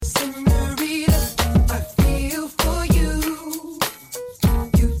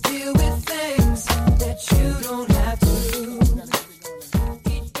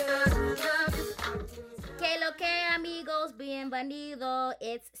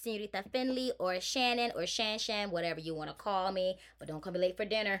Senorita Finley or Shannon or Shan, whatever you want to call me. But don't come late for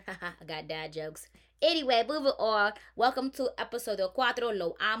dinner. I got dad jokes. Anyway, moving on. Welcome to Episodio 4,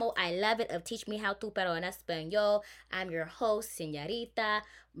 Lo Amo, I Love It, of Teach Me How To, Pero en Español. I'm your host, Senorita.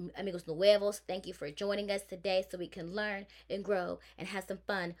 Amigos nuevos, thank you for joining us today so we can learn and grow and have some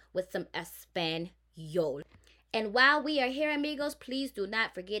fun with some Español. And while we are here, amigos, please do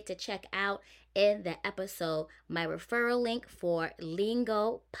not forget to check out in the episode my referral link for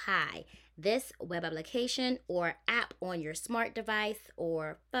Lingo Pi. This web application or app on your smart device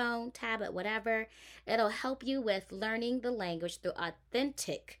or phone, tablet, whatever, it'll help you with learning the language through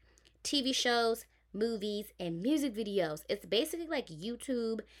authentic TV shows, movies, and music videos. It's basically like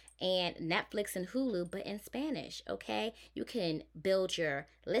YouTube and Netflix and Hulu, but in Spanish, okay? You can build your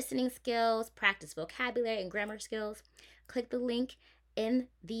listening skills, practice vocabulary and grammar skills. Click the link in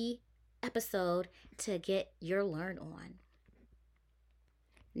the episode to get your learn on.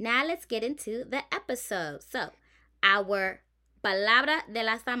 Now let's get into the episode. So, our palabra de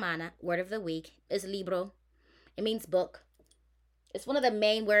la semana, word of the week, is libro. It means book. It's one of the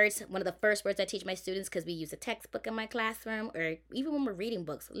main words, one of the first words I teach my students because we use a textbook in my classroom or even when we're reading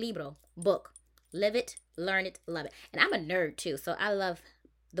books. Libro, book. Live it, learn it, love it. And I'm a nerd too, so I love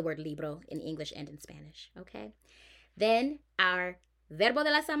the word libro in English and in Spanish, okay? Then our verbo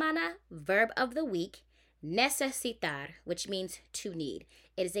de la semana, verb of the week, necesitar, which means to need.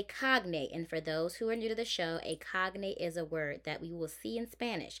 It is a cognate, and for those who are new to the show, a cognate is a word that we will see in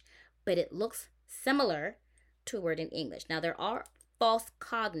Spanish, but it looks similar to a word in English. Now, there are false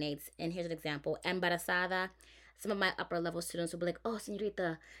cognates, and here's an example. Embarazada. Some of my upper level students will be like, oh,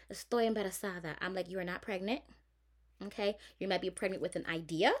 señorita, estoy embarazada. I'm like, you are not pregnant, okay? You might be pregnant with an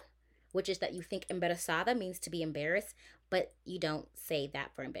idea, which is that you think embarazada means to be embarrassed, but you don't say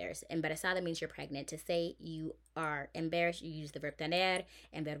that for embarrassed. Embarazada means you're pregnant. To say you are embarrassed, you use the verb tener,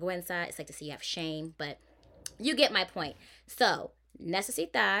 and vergüenza, it's like to say you have shame, but you get my point. So,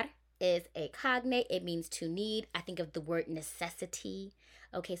 necesitar is a cognate. It means to need. I think of the word necessity,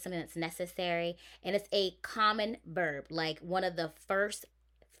 okay, something that's necessary, and it's a common verb, like one of the first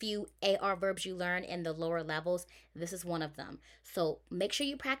few AR verbs you learn in the lower levels. This is one of them. So make sure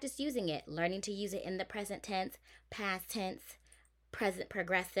you practice using it, learning to use it in the present tense, past tense, present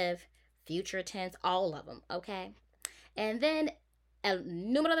progressive, future tense, all of them, okay? And then el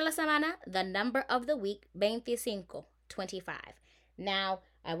número de la semana, the number of the week, 25. Now,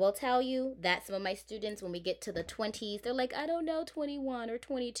 I will tell you that some of my students, when we get to the 20s, they're like, I don't know, 21 or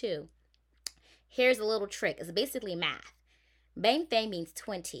 22. Here's a little trick. It's basically math. 20 means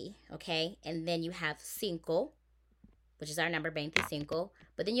 20, okay? And then you have cinco, which is our number, 25.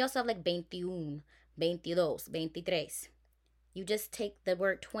 But then you also have like 21, 22, 23. You just take the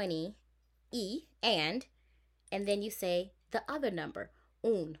word 20, and then you say the other number.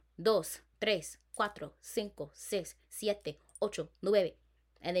 1, 2, 3, 4, 5, 6, 7, 8, 9.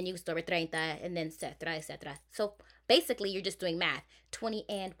 And then you start with 30, and then etc., etc. So basically, you're just doing math. 20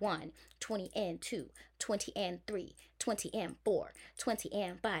 and 1, 20 and 2, 20 and 3, 20 and 4, 20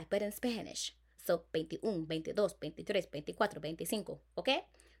 and 5, but in Spanish. So 21, 22, 23, 24, 25, okay?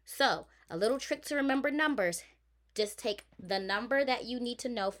 So a little trick to remember numbers. Just take the number that you need to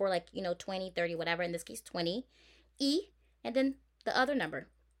know for 20, 30, whatever. In this case, 20, and then the other number,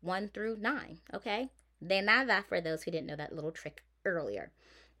 1 through 9, okay? De nada for those who didn't know that little trick earlier.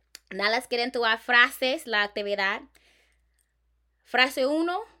 Now let's get into our frases, la actividad. Frase 1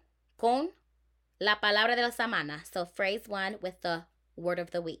 con la palabra de la semana. So phrase 1 with the word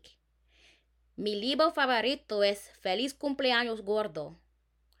of the week. Mi libro favorito es Feliz Cumpleaños Gordo.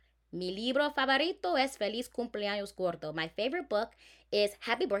 Mi libro favorito es Feliz Cumpleaños Gordo. My favorite book is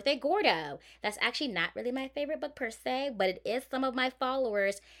Happy Birthday Gordo. That's actually not really my favorite book per se, but it is some of my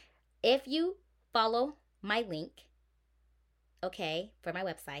followers. If you follow my link, okay, for my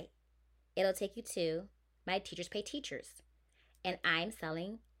website, it'll take you to my Teachers Pay Teachers. And I'm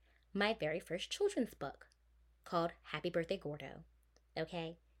selling my very first children's book called Happy Birthday Gordo,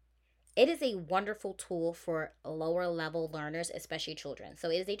 okay? It is a wonderful tool for lower level learners, especially children. So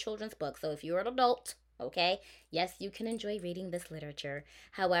it is a children's book. So if you're an adult, okay, yes, you can enjoy reading this literature.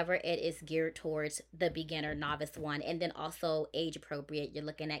 However, it is geared towards the beginner novice one, and then also age appropriate. You're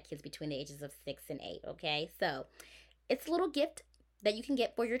looking at kids between the ages of 6 and 8, okay? So it's a little gift that you can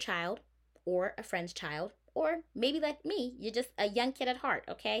get for your child or a friend's child, or maybe like me, you're just a young kid at heart,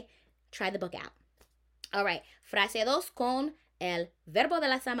 okay? Try the book out. All right, frase 2 con el verbo de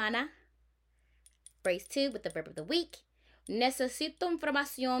la semana. Phrase 2 with the verb of the week. Necesito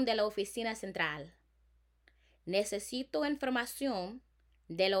información de la oficina central. Necesito información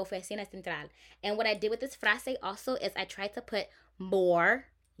de la oficina central. And what I did with this frase also is I tried to put more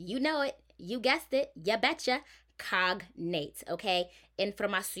You know it. You guessed it. You betcha. Cognate. Okay.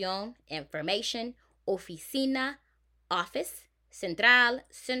 Información, information. Oficina, office.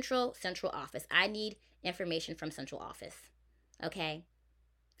 Central, central office. I need information from central office. Okay.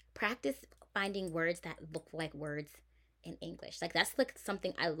 Practice finding words that look like words in English. Like that's like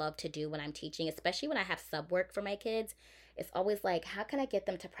something I love to do when I'm teaching, especially when I have sub work for my kids. It's always like, how can I get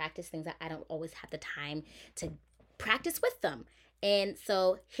them to practice things that I don't always have the time to practice with them? And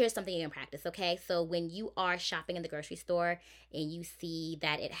so here's something you can practice, okay? So when you are shopping in the grocery store and you see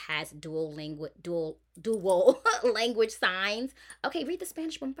that it has dual language signs, okay, read the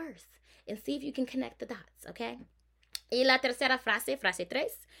Spanish one first and see if you can connect the dots, okay? Y la tercera frase, frase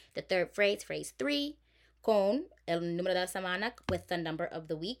tres. The third phrase, phrase 3, con el número de la semana, with the number of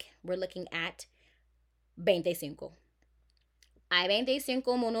the week. We're looking at 25. Hay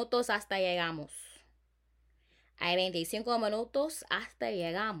 25 minutos hasta llegamos. Hay 25 minutos hasta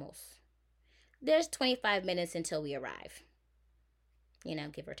llegamos. There's 25 minutes until we arrive. You know,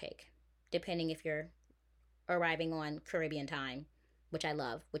 give or take. Depending if you're arriving on Caribbean time, which I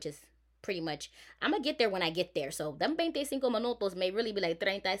love, which is pretty much, I'm going to get there when I get there. So, them 25 minutos may really be like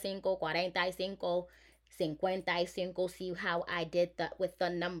 35, 45, 55. See how I did that with the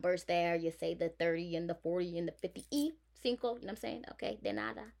numbers there. You say the 30 and the 40 and the 50. Cinco, you know what I'm saying? Okay, de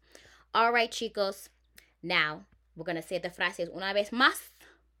nada. All right, chicos. Now, we're going to say the frases una vez más.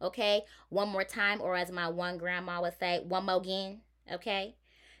 Okay? One more time, or as my one grandma would say, one more again. Okay?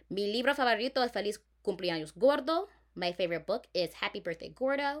 Mi libro favorito es Feliz Cumpleaños Gordo. My favorite book is Happy Birthday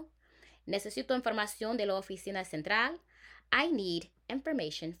Gordo. Necesito información de la oficina central. I need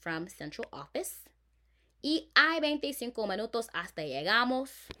information from central office. Y hay 25 minutos hasta llegamos.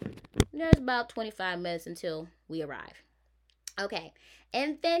 There's about 25 minutes until we arrive. Okay,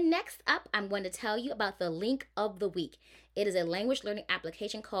 and then next up, I'm going to tell you about the link of the week. It is a language learning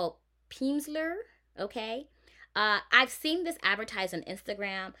application called Pimsleur, okay? I've seen this advertised on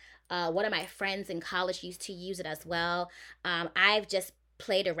Instagram. One of my friends in college used to use it as well. I've just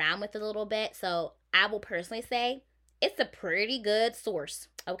played around with it a little bit, so I will personally say it's a pretty good source,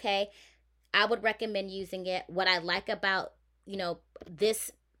 okay? I would recommend using it. What I like about,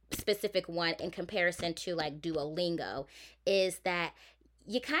 this specific one in comparison to like Duolingo is that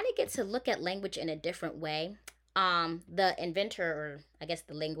you kind of get to look at language in a different way. The inventor, or I guess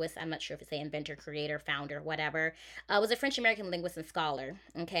the linguist, I'm not sure if it's the inventor, creator, founder, whatever, was a French American linguist and scholar.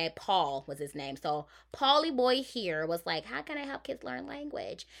 Okay, Paul was his name. So Paulie boy here was like, how can I help kids learn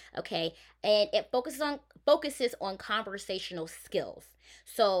language? Okay, and it focuses on conversational skills.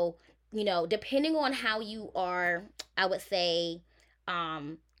 So depending on how you are, I would say,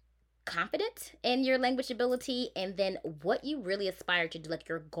 confident in your language ability, and then what you really aspire to do, like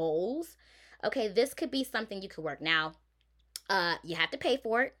your goals. Okay, this could be something you could work. Now, you have to pay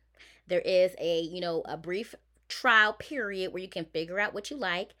for it. There is a brief trial period where you can figure out what you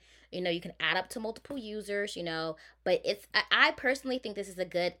like. You can add up to multiple users, but I personally think this is a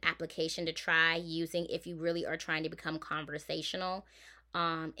good application to try using if you really are trying to become conversational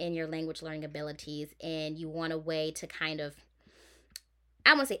in your language learning abilities, and you want a way to kind of,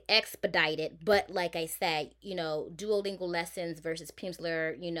 I won't say expedite it, but like I said, Duolingo lessons versus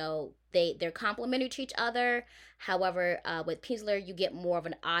Pimsleur, they're complementary to each other. However, with Pimsleur, you get more of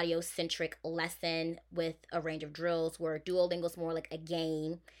an audio-centric lesson with a range of drills, where Duolingo is more like a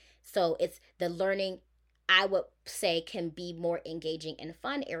game. So it's the learning, I would say, can be more engaging and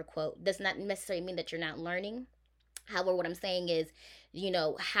fun, air quote. Does not necessarily mean that you're not learning. However, what I'm saying is,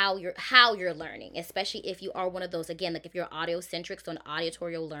 how you're learning, especially if you are one of those, again, like if you're audio centric, so an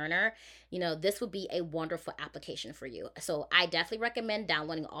auditory learner, this would be a wonderful application for you. So I definitely recommend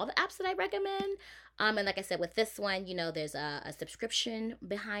downloading all the apps that I recommend. And like I said, with this one, there's a subscription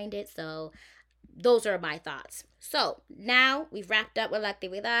behind it. So those are my thoughts. So now we've wrapped up with La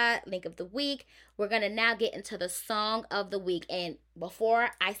Actividad, link of the week. We're going to now get into the song of the week. And before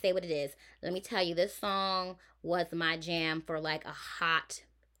I say what it is, let me tell you, this song was my jam for like a hot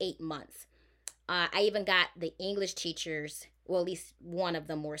 8 months. I even got the English teachers, well, at least one of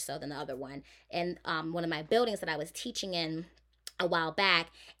them more so than the other one, and one of my buildings that I was teaching in a while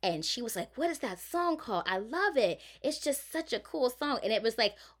back, and she was like, what is that song called? I love it. It's just such a cool song. And it was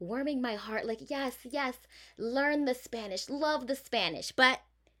like warming my heart, like, yes, learn the Spanish, love the Spanish. But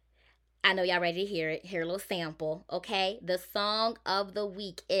I know y'all ready to hear it. Hear a little sample, okay? The song of the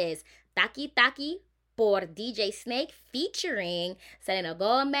week is Taki Taki por DJ Snake featuring Selena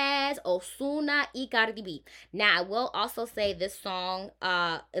Gomez, Ozuna, y Cardi B. Now, I will also say this song,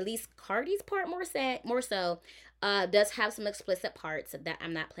 at least Cardi's part more so, Does have some explicit parts that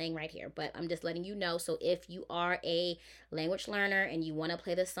I'm not playing right here, but I'm just letting you know. So if you are a language learner and you want to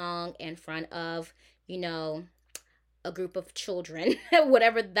play the song in front of, a group of children,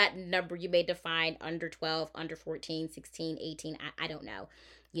 whatever that number you may define, under 12, under 14, 16, 18, I don't know.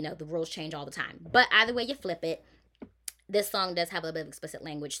 The rules change all the time. But either way you flip it, this song does have a little bit of explicit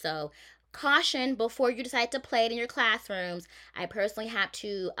language. So caution before you decide to play it in your classrooms. I personally have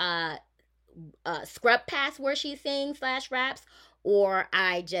to scrub past where she sings / raps, or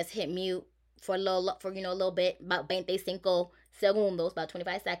I just hit mute for a little bit, about 25 segundos, about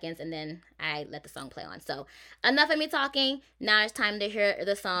 25 seconds, and then I let the song play on. So enough of me talking. Now it's time to hear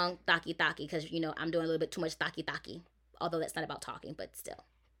the song Taki Taki, because I'm doing a little bit too much Taki Taki, although that's not about talking, but still.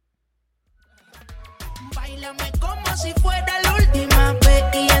 Báilame como si fuera la última vez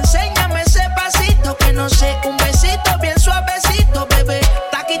y enséñame ese pasito que no sé, un besito bien suavecito, bebé.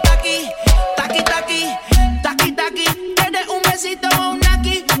 Taki taki, taki taki, taki taki. ¿Quieres un besito o un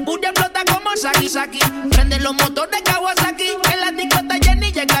naki? Booty explota como Saki Saki. Prende los motores Kawasaki. En la discota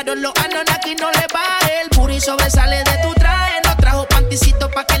Jenny llegaron los Anunnaki. No le baje, el booty sobresale de tu traje. No trajo panticito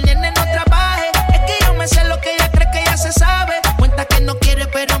pa' que el nene no trabaje. Es que yo me sé lo que ella cree que ya se sabe. Cuenta que no quiere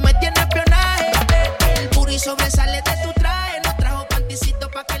pero me tiene espionaje. Sobresale de tu traje, no trajo panticito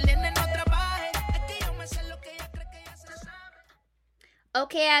pa' que el nene no trabaje. Es que yo me sé lo que ella cree que ya se sabe.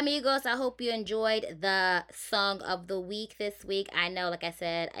 Okay, amigos, I hope you enjoyed the song of the week this week. I know, like I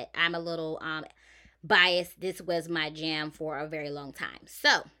said, I'm a little biased. This was my jam for a very long time.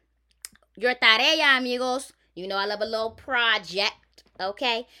 So, your tarea, amigos. I love a little project,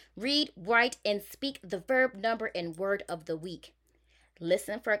 okay? Read, write, and speak the verb, number, and word of the week.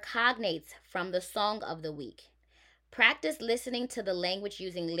 Listen for cognates from the song of the week. Practice listening to the language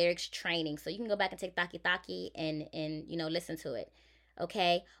using lyrics training. So you can go back and take Taki Taki and listen to it.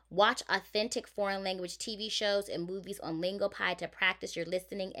 Okay? Watch authentic foreign language TV shows and movies on LingoPie to practice your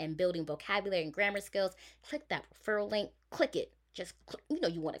listening and building vocabulary and grammar skills. Click that referral link. Click it. Just click,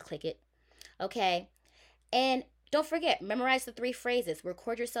 you want to click it. Okay? And don't forget, memorize the 3 phrases.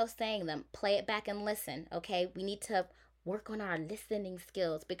 Record yourself saying them. Play it back and listen. Okay? We need to work on our listening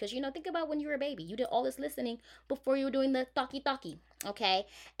skills, because think about when you were a baby, you did all this listening before you were doing the talkie, okay?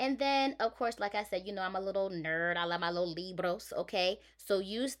 And then of course, like I said, I'm a little nerd. I love my little libros, okay? So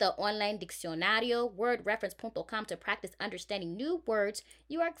use the online diccionario wordreference.com to practice understanding new words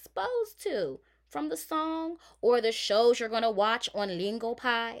you are exposed to from the song or the shows you're gonna watch on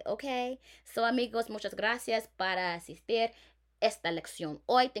LingoPie, okay? So amigos, muchas gracias para asistir esta lección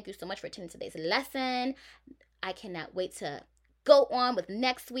hoy. Thank you so much for attending today's lesson. I cannot wait to go on with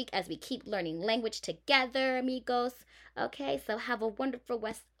next week as we keep learning language together, amigos. Okay, so have a wonderful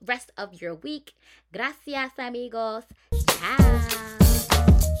rest of your week. Gracias, amigos. Ciao.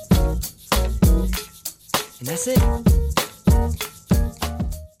 And that's it.